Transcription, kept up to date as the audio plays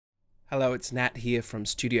Hello, it's Nat here from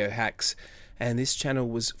Studio Hacks, and this channel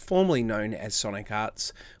was formerly known as Sonic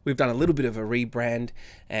Arts. We've done a little bit of a rebrand,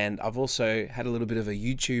 and I've also had a little bit of a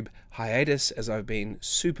YouTube hiatus as I've been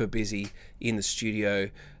super busy in the studio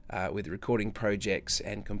with recording projects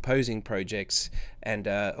and composing projects and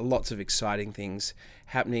lots of exciting things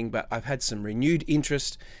happening. But I've had some renewed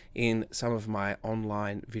interest in some of my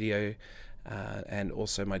online video and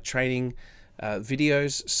also my training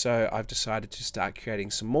videos, so I've decided to start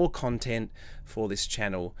creating some more content for this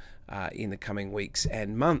channel in the coming weeks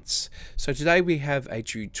and months. So today we have a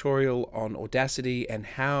tutorial on Audacity and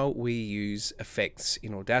how we use effects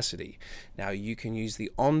in Audacity. Now you can use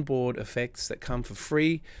the onboard effects that come for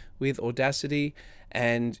free with Audacity,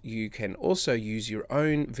 and you can also use your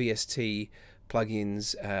own VST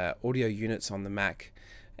plugins, audio units on the Mac,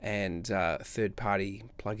 and third-party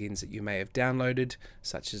plugins that you may have downloaded,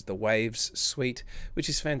 such as the Waves suite, which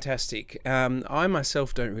is fantastic. I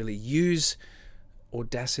myself don't really use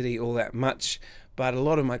Audacity all that much, but a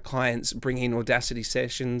lot of my clients bring in Audacity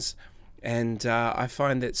sessions, and I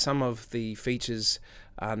find that some of the features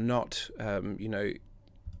are not,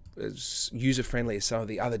 as user-friendly as some of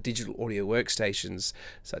the other digital audio workstations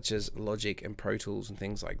such as Logic and Pro Tools and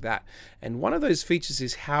things like that. And one of those features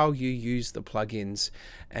is how you use the plugins.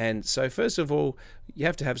 And so first of all, you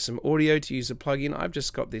have to have some audio to use a plugin. I've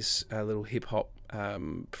just got this little hip-hop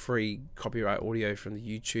free copyright audio from the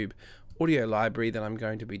YouTube audio library that I'm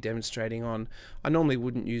going to be demonstrating on. I normally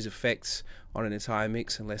wouldn't use effects on an entire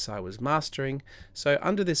mix unless I was mastering. So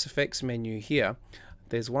under this effects menu here,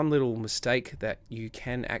 there's one little mistake that you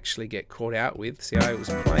can actually get caught out with. See, I was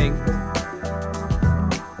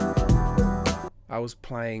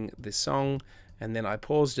playing this song and then I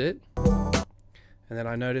paused it, and then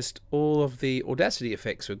I noticed all of the Audacity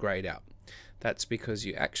effects were grayed out. That's because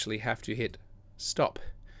you actually have to hit stop,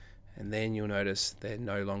 and then you'll notice they're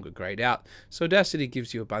no longer grayed out. So Audacity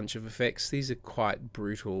gives you a bunch of effects. These are quite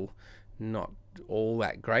brutal, not all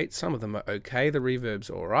that great. Some of them are okay. The reverb's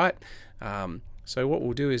all right. So what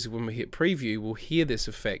we'll do is when we hit preview, we'll hear this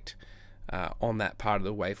effect on that part of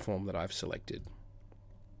the waveform that I've selected.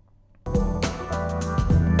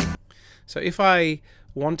 So if I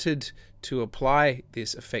wanted to apply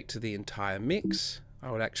this effect to the entire mix, I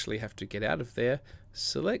would actually have to get out of there,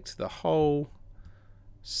 select the whole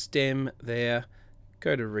stem there,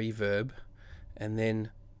 go to reverb, and then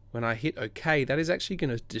when I hit OK, that is actually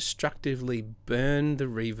going to destructively burn the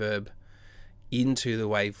reverb into the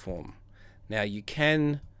waveform. Now you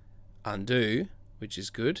can undo, which is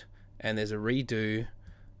good, and there's a redo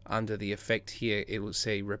under the effect here. It will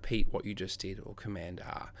say repeat what you just did, or Command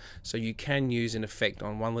R. So you can use an effect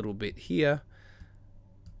on one little bit here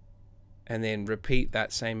and then repeat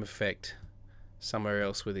that same effect somewhere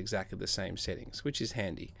else with exactly the same settings, which is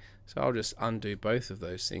handy. So I'll just undo both of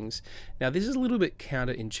those things. Now this is a little bit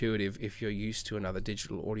counterintuitive if you're used to another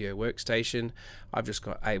digital audio workstation. I've just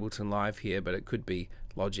got Ableton Live here, but it could be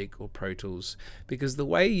Logic or Pro Tools, because the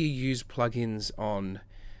way you use plugins on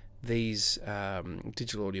these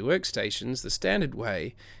digital audio workstations, the standard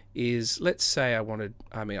way is, let's say I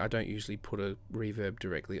don't usually put a reverb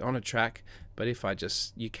directly on a track, but if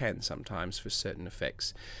you can sometimes for certain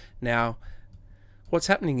effects. Now what's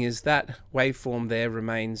happening is that waveform there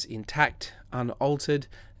remains intact, unaltered,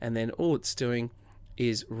 and then all it's doing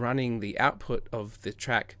is running the output of the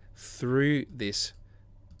track through this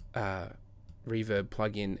reverb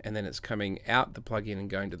plugin, and then it's coming out the plugin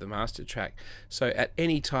and going to the master track. So at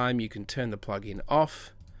any time you can turn the plugin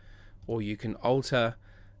off, or you can alter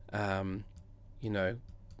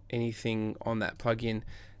anything on that plugin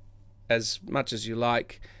as much as you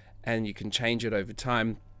like, and you can change it over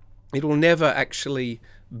time. It will never actually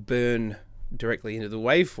burn directly into the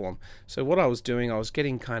waveform. So what I was doing, I was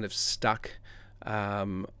getting kind of stuck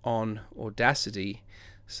on Audacity.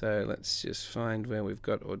 So let's just find where we've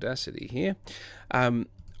got Audacity here. I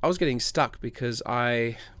was getting stuck because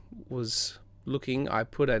I was looking, I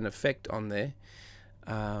put an effect on there,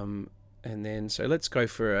 and then so let's go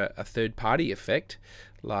for a third-party effect,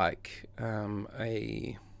 like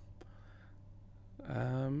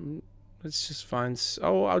let's just find.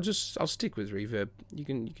 I'll stick with reverb. You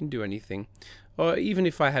can do anything, or even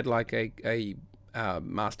if I had like a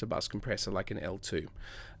master bus compressor, like an L2.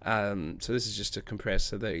 So this is just a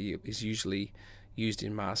compressor that is usually used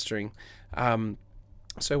in mastering.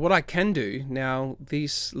 So what I can do now,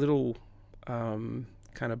 this little kind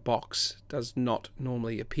of box does not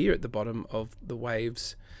normally appear at the bottom of the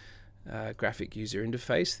Waves graphic user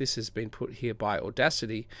interface. This has been put here by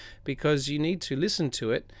Audacity because you need to listen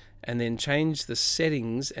to it and then change the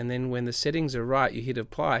settings, and then when the settings are right you hit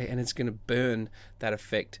apply and it's going to burn that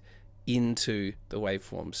effect into the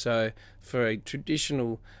waveform. So for a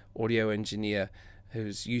traditional audio engineer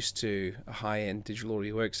who's used to a high-end digital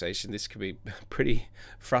audio workstation, this could be pretty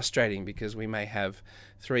frustrating, because we may have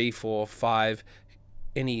 3, 4, 5,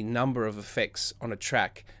 any number of effects on a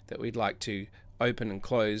track that we'd like to open and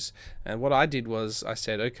close. And what I did was I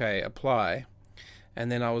said, okay, apply,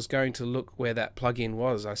 and then I was going to look where that plugin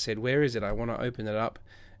was. I said, where is it? I want to open it up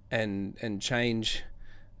and change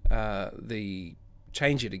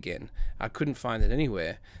change it again. I couldn't find it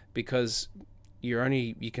anywhere, because you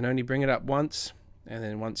can only bring it up once, and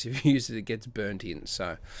then once you've used it, it gets burnt in.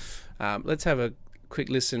 So let's have a quick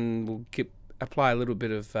listen. We'll apply a little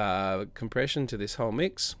bit of compression to this whole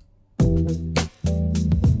mix.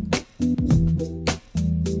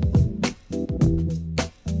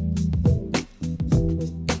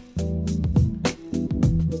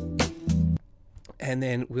 And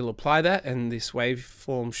then we'll apply that, and this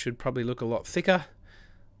waveform should probably look a lot thicker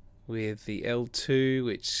with the L2,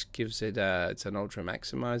 which gives it it's an ultra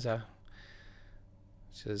maximizer,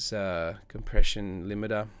 which is a compression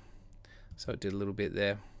limiter, so it did a little bit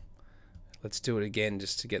there. Let's do it again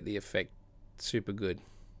just to get the effect super good.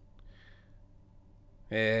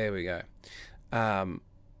 There we go.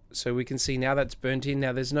 So we can see now that's burnt in.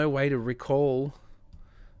 Now there's no way to recall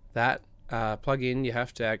that plugin. You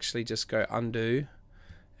have to actually just go undo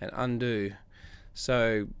and undo,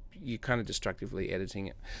 so you're kind of destructively editing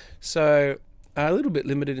it. So a little bit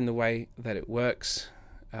limited in the way that it works,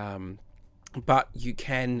 but you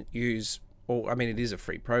can use, or I mean, it is a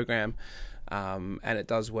free program, and it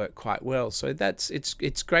does work quite well. So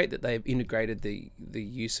it's great that they've integrated the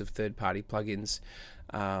use of third-party plugins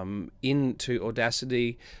into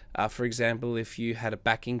Audacity. For example, if you had a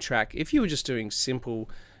backing track, if you were just doing simple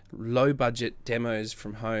low-budget demos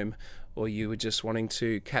from home, or you were just wanting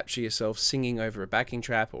to capture yourself singing over a backing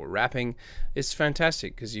track or rapping, it's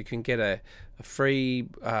fantastic, because you can get a free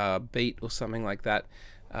beat or something like that,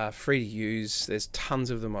 free to use. There's tons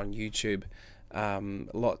of them on YouTube.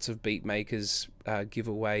 Lots of beat makers give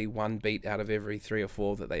away one beat out of every 3 or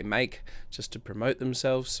 4 that they make, just to promote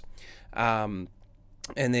themselves. And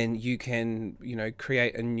then you can,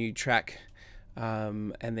 create a new track,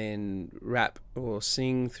 and then rap or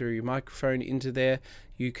sing through your microphone into there.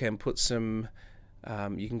 You can put some,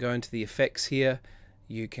 you can go into the effects here.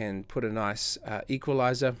 You can put a nice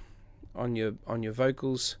equalizer on your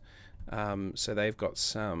vocals. So they've got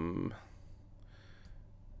some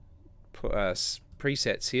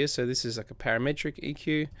presets here. So this is like a parametric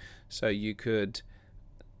EQ. So you could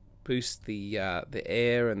boost the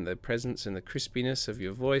air and the presence and the crispiness of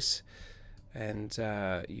your voice, and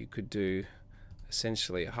you could do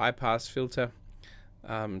essentially a high pass filter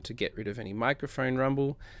to get rid of any microphone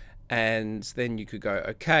rumble, and then you could go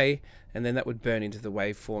OK, and then that would burn into the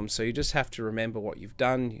waveform. So you just have to remember what you've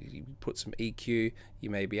done. You put some EQ, you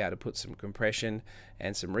may be able to put some compression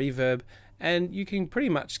and some reverb, and you can pretty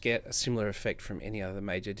much get a similar effect from any other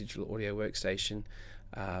major digital audio workstation,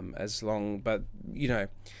 but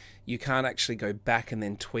you can't actually go back and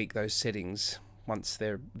then tweak those settings once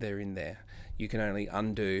they're in there. You can only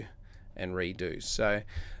undo and redo. So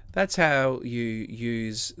that's how you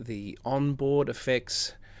use the onboard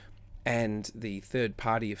effects and the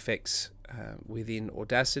third-party effects within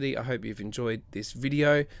Audacity. I hope you've enjoyed this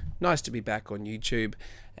video. Nice to be back on YouTube,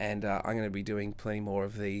 and I'm going to be doing plenty more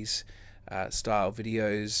of these style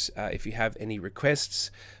videos. If you have any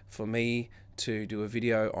requests for me to do a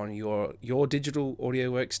video on your digital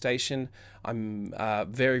audio workstation, I'm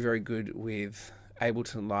very good with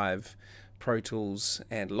Ableton Live, Pro Tools,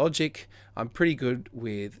 and Logic. I'm pretty good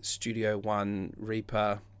with Studio One,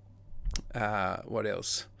 Reaper, what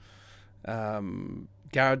else?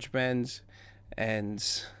 GarageBand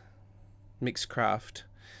and Mixcraft.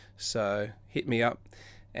 So hit me up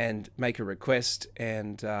and make a request,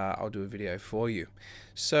 and I'll do a video for you.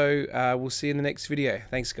 So we'll see you in the next video.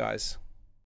 Thanks, guys.